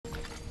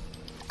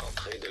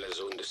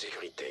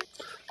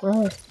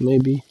Ah,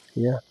 maybe,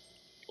 yeah.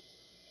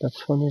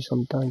 That's funny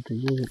sometimes to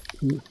use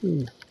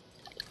it.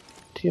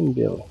 Team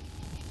build.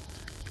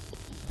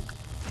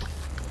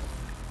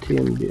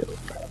 Team build.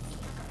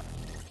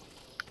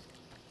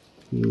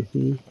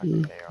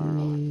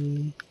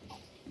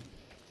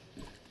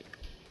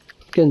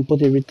 Can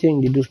put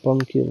everything, they do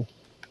Spanwkill.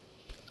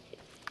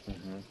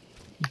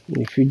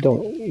 If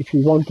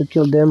you want to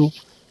kill them,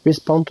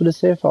 respawn to the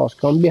safe house.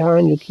 Come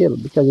behind, you kill,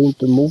 because you need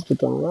to move to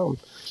turn around.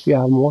 You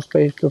have more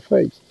space to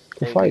fight.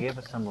 They gave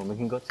us some room. We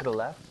can go to the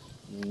left,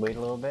 wait a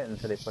little bit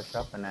until they push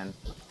up, and then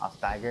I'll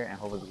stagger, and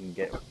hopefully we can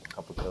get a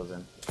couple kills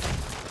in.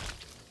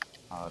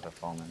 Oh, they're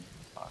foaming.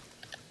 Fuck.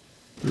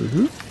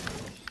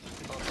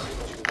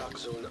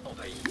 Darkzone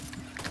envahi.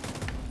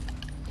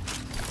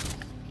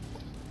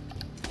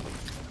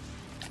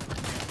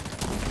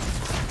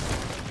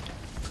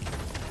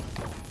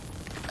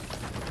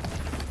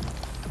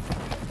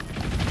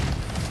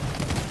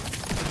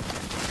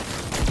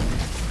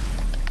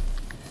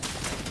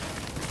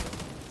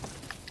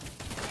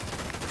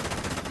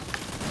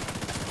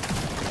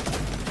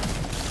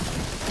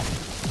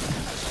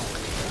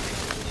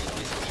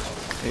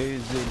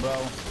 Easy, bro.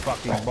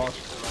 Fucking boss.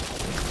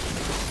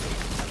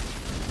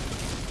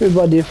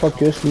 Everybody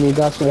focus me,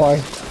 that's why.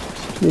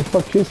 They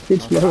focus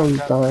each man all the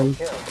time.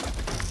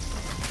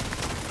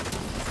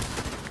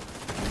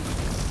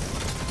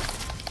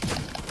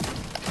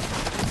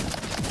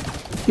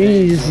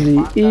 Easy,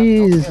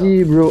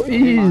 bro.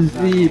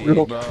 Easy,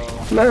 bro.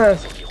 Man,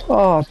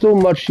 oh, too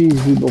much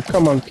easy, bro.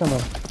 Come on.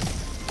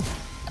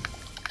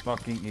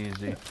 Fucking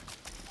easy.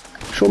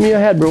 Show me your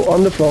head, bro.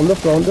 On the floor.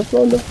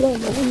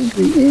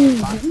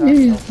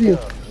 Easy.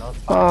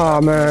 Ah,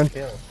 man.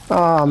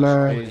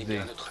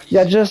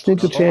 Yeah, just need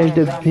to change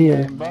the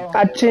build.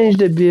 I changed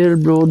the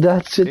build, bro.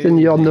 That's it, and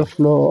you're on the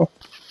floor.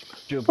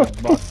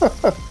 Stupid boss.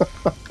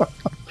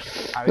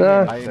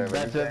 Nah. I'm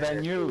better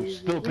than you,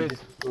 stupid.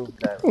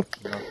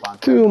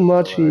 Too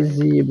much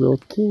easy, bro.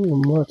 Too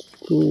much.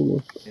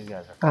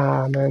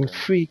 Ah, man.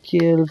 Free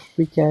kill,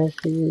 free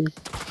cashes.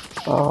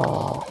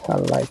 Ah, I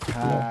like it,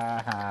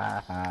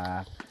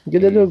 man.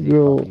 Get a look,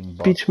 bro.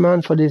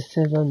 Pitchman for the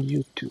 7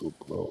 YouTube,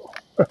 bro.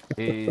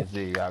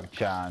 Easy,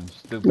 Archan,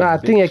 stupid. Nah, I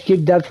think I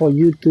kicked that for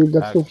YouTube.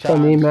 That's so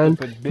funny, man.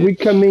 We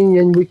come in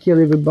and we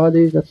kill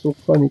everybody. That's so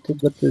funny to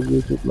go to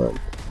YouTube, man.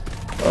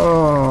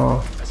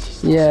 Oh,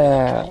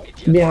 yeah.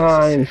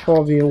 Behind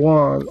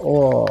 4v1.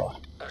 Oh,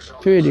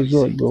 pretty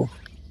good, bro.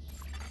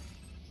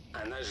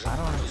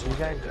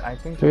 I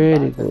think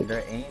pretty good.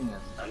 Their aim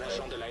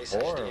is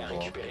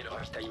horrible.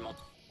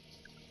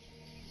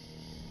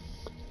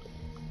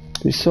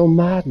 He's so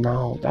mad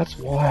now, that's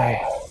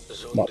why.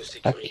 But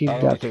I keep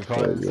that for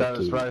fine.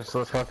 Let's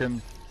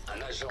fucking